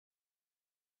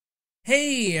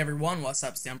Hey everyone, what's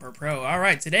up? It's TheUnproPro.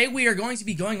 Alright, today we are going to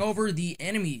be going over the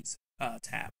enemies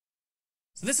tab.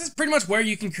 So this is pretty much where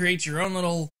you can create your own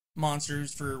little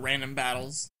monsters for random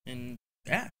battles. And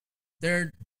yeah,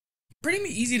 they're pretty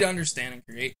easy to understand and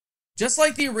create. Just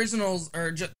like the originals,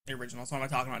 or just the originals, what am I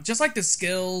talking about? Just like the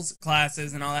skills,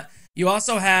 classes, and all that, you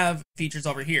also have features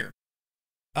over here.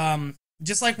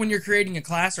 Just like when you're creating a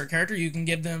class or a character, you can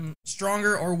give them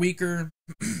stronger or weaker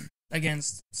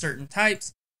against certain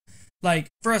types. Like,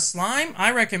 for a slime,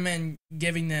 I recommend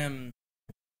giving them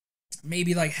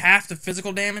maybe like half the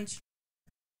physical damage,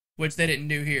 which they didn't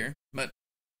do here, but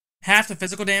half the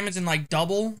physical damage and like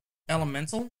double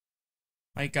elemental,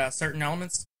 like certain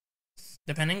elements,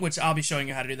 depending, which I'll be showing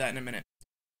you how to do that in a minute.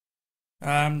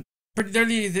 But they're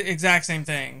the exact same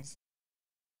things.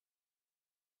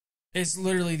 It's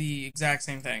literally the exact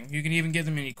same thing. You can even give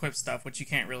them an equip stuff, which you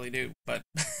can't really do, but...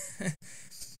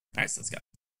 Alright, so let's go.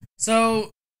 So,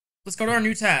 let's go to our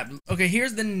new tab. Okay,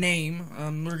 here's the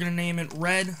name. We're gonna name it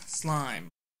Red Slime.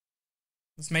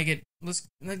 Let's make it. Let's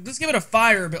give it a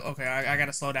fire. But okay, I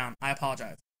gotta slow down. I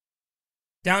apologize.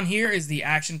 Down here is the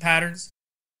action patterns.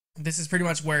 This is pretty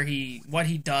much where what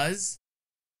he does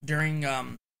during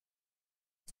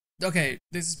Okay,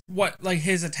 this is what like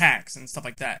his attacks and stuff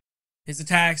like that. His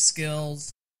attacks,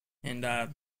 skills,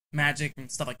 and magic and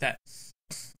stuff like that.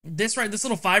 This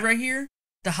little 5 right here.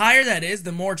 The higher that is,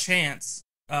 the more chance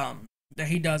that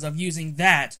he does of using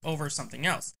that over something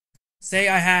else. Say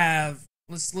I have,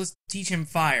 let's teach him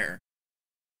fire.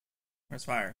 Where's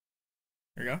fire?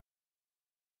 There you go.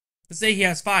 Let's say he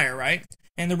has fire, right?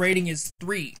 And the rating is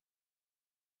 3.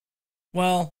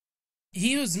 Well,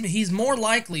 he's more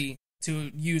likely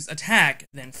to use attack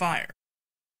than fire.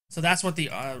 So that's what the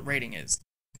rating is.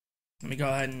 Let me go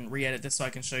ahead and re-edit this so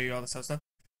I can show you all this other stuff.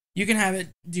 You can have it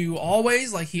do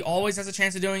always, like he always has a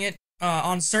chance of doing it,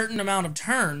 on certain amount of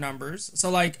turn numbers. So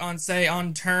like on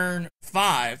turn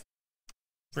 5,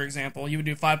 for example, you would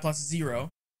do 5 plus 0.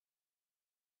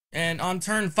 And on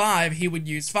turn 5, he would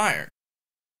use fire.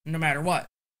 No matter what.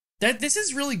 This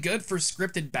is really good for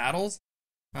scripted battles.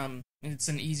 It's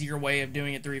an easier way of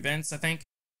doing it through events, I think.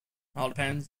 All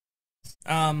depends.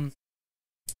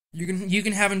 You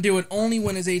can have him do it only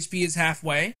when his HP is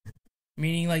halfway.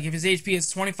 Meaning, like, if his HP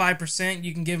is 25%,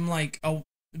 you can give him, like, a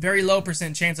very low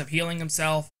percent chance of healing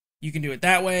himself. You can do it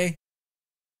that way.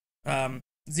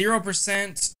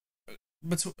 0%...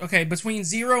 between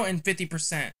 0 and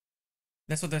 50%.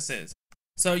 That's what this is.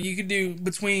 So you could do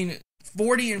between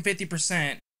 40 and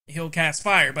 50%, he'll cast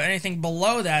fire. But anything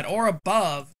below that, or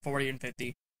above 40 and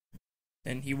 50,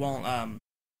 then he won't,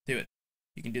 do it.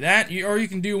 You can do that. Or you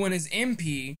can do when his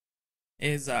MP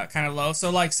is, kind of low. So,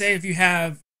 like, say if you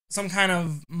have some kind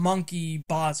of monkey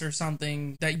boss or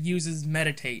something that uses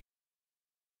meditate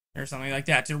or something like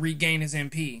that to regain his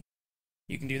MP.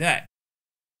 You can do that.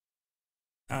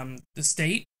 The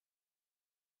state,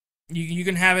 you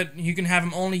can have it. You can have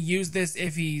him only use this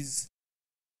if he's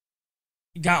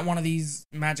got one of these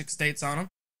magic states on him,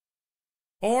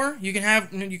 or you can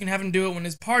have him do it when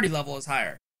his party level is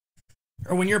higher,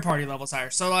 or when your party level is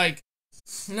higher. So, like,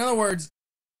 in other words,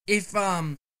 if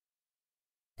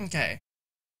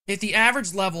if the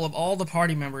average level of all the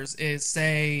party members is,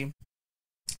 say,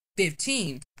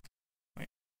 15, right,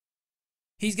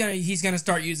 he's gonna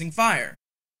start using fire,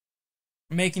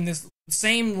 making this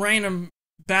same random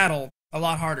battle a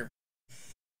lot harder.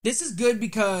 This is good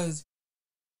because,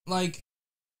 like,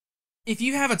 if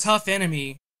you have a tough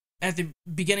enemy at the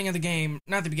beginning of the game,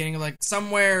 not the beginning, like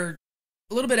somewhere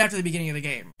a little bit after the beginning of the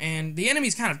game, and the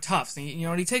enemy's kind of tough, so, you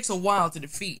know, he takes a while to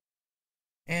defeat.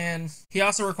 And he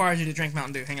also requires you to drink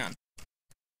Mountain Dew. Hang on.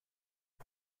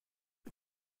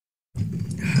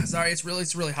 Sorry, it's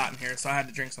really hot in here, so I had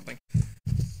to drink something.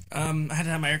 I had to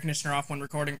have my air conditioner off when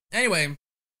recording. Anyway,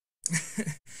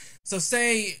 so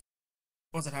say,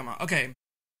 what's I talking about? Okay,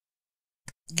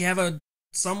 you have a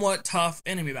somewhat tough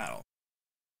enemy battle.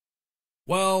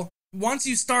 Well, once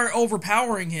you start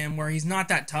overpowering him where he's not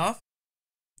that tough,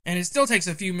 and it still takes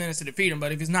a few minutes to defeat him,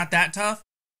 but if he's not that tough,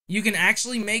 you can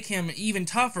actually make him even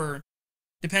tougher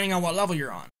depending on what level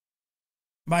you're on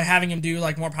by having him do,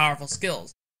 like, more powerful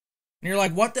skills. And you're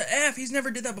like, what the F? He's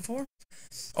never did that before?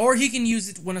 Or he can use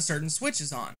it when a certain switch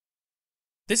is on.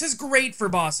 This is great for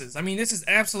bosses. I mean, this is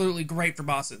absolutely great for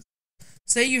bosses.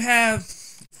 Say you have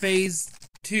phase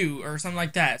 2 or something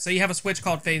like that. Say you have a switch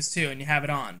called phase 2 and you have it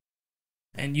on.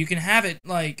 And you can have it,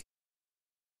 like,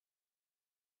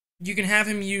 you can have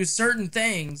him use certain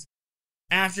things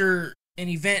after an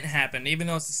event happened, even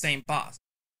though it's the same boss.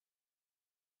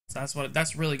 So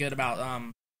that's really good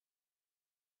about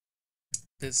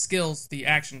the skills, the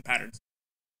action patterns.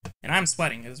 And I'm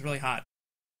sweating. It was really hot.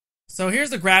 So here's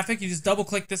the graphic. You just double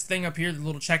click this thing up here, the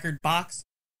little checkered box.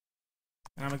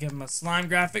 And I'm gonna give him a slime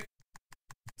graphic.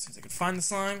 See if I can find the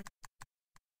slime.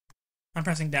 I'm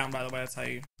pressing down, by the way. That's how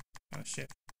you kind of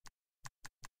shift.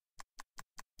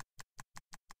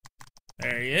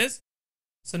 There he is.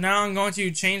 So now I'm going to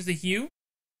change the hue.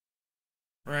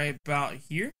 Right about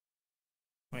here.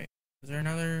 Wait, is there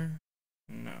another?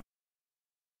 No.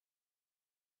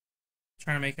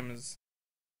 Trying to make him as...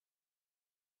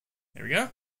 There we go.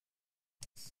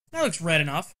 That looks red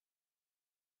enough.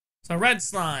 So red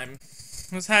slime.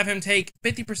 Let's have him take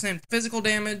 50% physical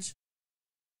damage.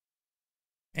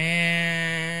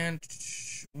 And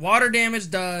water damage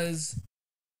does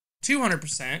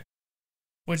 200%,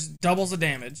 which doubles the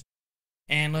damage.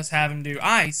 And let's have him do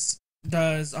ice,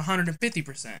 does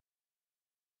 150%,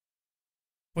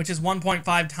 which is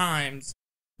 1.5 times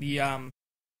the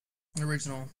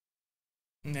original.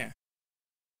 Yeah.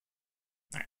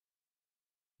 Alright.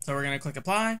 So we're going to click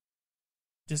apply,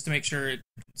 just to make sure it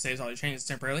saves all your changes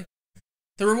temporarily.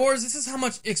 The rewards, this is how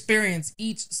much experience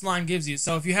each slime gives you.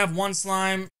 So if you have one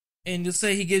slime, and let's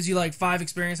say he gives you like 5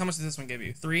 experience, how much does this one give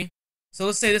you? 3? So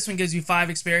let's say this one gives you 5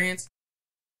 experience.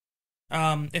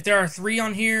 If there are 3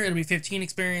 on here, it'll be 15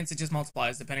 experience. It just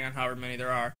multiplies depending on however many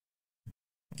there are.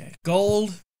 Okay,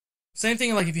 gold. Same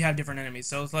thing like if you have different enemies.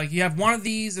 So it's like you have one of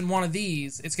these and one of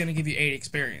these, it's going to give you 8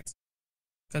 experience.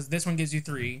 Because this one gives you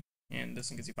 3, and this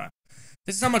one gives you 5.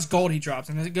 This is how much gold he drops,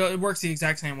 and it works the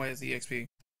exact same way as the XP.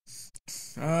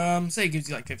 Say he gives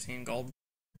you like 15 gold.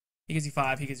 He gives you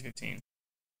 5, he gives you 15.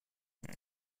 Right.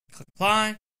 Click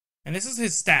apply. And this is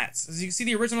his stats. As you can see,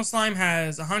 the original slime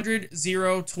has 100,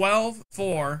 0, 12,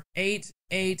 4, 8,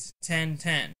 8, 10,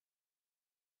 10.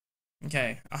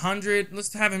 Okay, 100.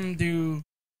 Let's have him do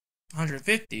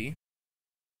 150.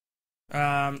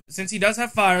 Since he does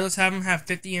have fire, let's have him have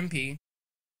 50 MP.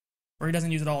 Or he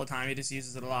doesn't use it all the time, he just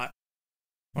uses it a lot.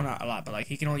 Well, not a lot, but like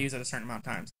he can only use it a certain amount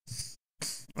of times.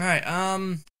 Alright,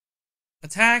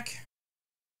 attack.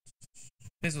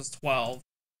 His was 12.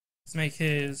 Let's make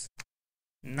his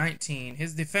 19.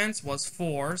 His defense was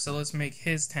 4, so let's make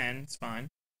his 10. It's fine.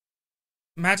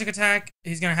 Magic attack,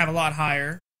 he's gonna have a lot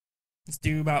higher. Let's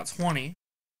do about 20.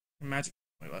 Magic.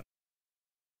 Wait, what?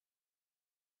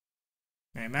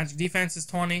 Alright, magic defense is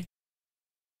 20.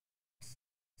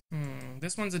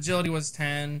 This one's agility was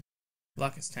 10.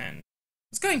 Luck is 10.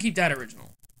 Let's go ahead and keep that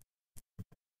original.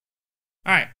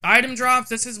 Alright, item drops.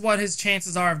 This is what his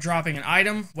chances are of dropping an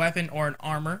item, weapon, or an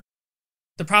armor.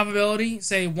 The probability,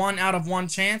 say 1 out of 1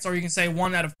 chance, or you can say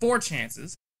 1 out of 4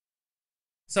 chances.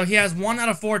 So he has 1 out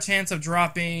of 4 chance of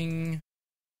dropping,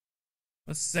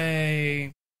 let's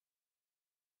say,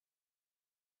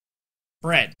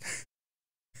 bread.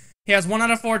 He has 1 out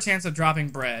of 4 chance of dropping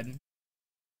bread.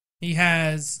 He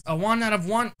has a 1 out of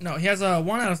 1, no, he has a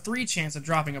 1 out of 3 chance of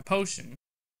dropping a potion.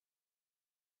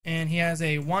 And he has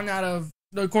a 1 out of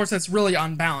course that's really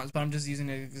unbalanced, but I'm just using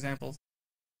examples.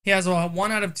 He has a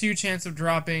 1 out of 2 chance of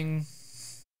dropping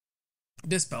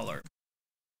Dispel Alert.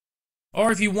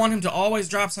 Or if you want him to always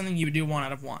drop something, you would do 1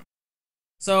 out of 1.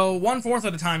 So 1/4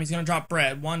 of the time he's going to drop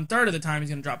bread. 1/3 of the time he's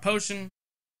going to drop potion.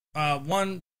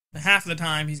 1/2 of the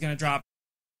time he's going to drop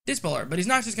Dispel Alert. But he's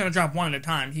not just going to drop 1 at a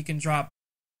time. He can drop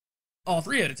all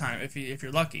 3 at a time if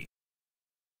you're lucky.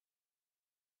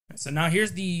 So now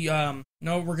here's the,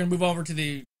 no, we're going to move over to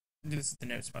the, this is the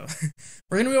notes, by the way.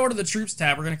 We're going to move over to the troops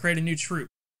tab. We're going to create a new troop.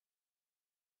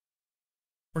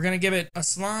 We're going to give it a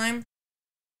slime,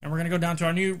 and we're going to go down to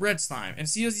our new red slime. And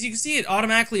see, as you can see, it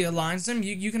automatically aligns them.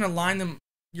 You can align them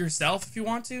yourself if you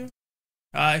want to.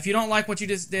 If you don't like what you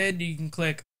just did, you can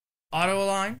click auto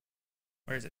align.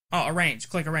 Where is it? Oh, arrange.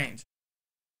 Click arrange.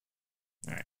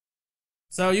 Alright.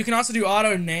 So you can also do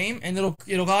auto name, and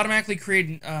it'll automatically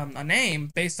create a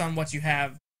name based on what you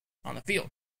have on the field.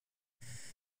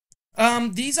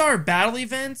 These are battle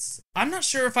events. I'm not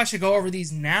sure if I should go over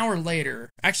these now or later.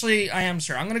 Actually, I am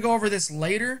sure. I'm going to go over this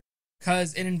later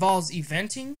because it involves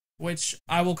eventing, which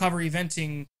I will cover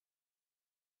eventing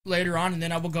later on, and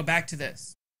then I will go back to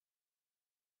this.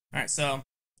 Alright, so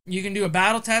you can do a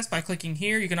battle test by clicking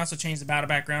here. You can also change the battle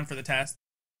background for the test.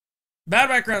 Battle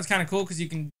background is kind of cool because you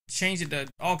can change it to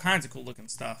all kinds of cool looking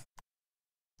stuff.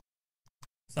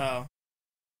 So,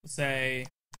 let's say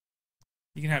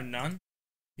you can have none.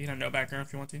 You can have no background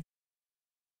if you want to.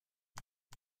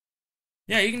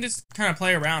 Yeah, you can just kind of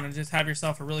play around and just have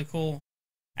yourself a really cool,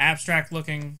 abstract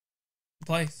looking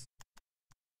place.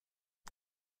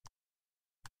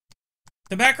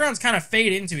 The backgrounds kind of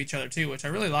fade into each other too, which I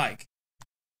really like.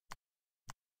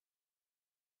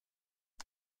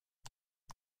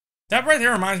 That right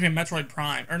there reminds me of Metroid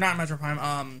Prime. Or not Metroid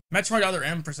Prime, Metroid Other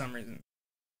M for some reason.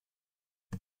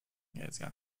 Yeah, it's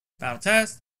got Battle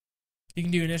test. You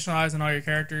can do initialize on all your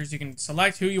characters. You can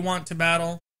select who you want to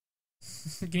battle.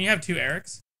 Can you have 2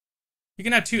 Erics? You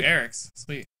can have 2 Erics.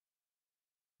 Sweet.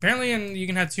 Apparently, you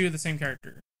can have 2 of the same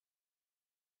character.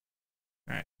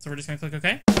 Alright, so we're just gonna click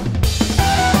OK.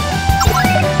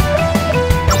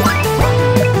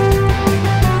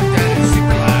 That is super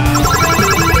loud.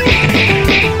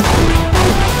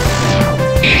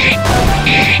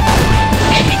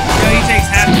 Yeah, he takes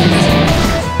half of this.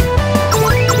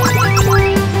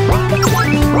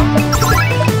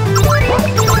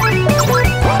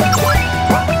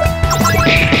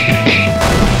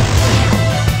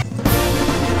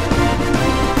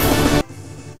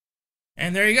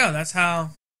 And there you go. That's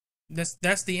how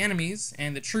that's the enemies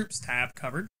and the troops tab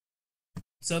covered.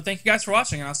 So thank you guys for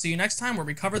watching, and I'll see you next time where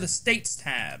we cover the states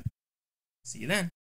tab. See you then.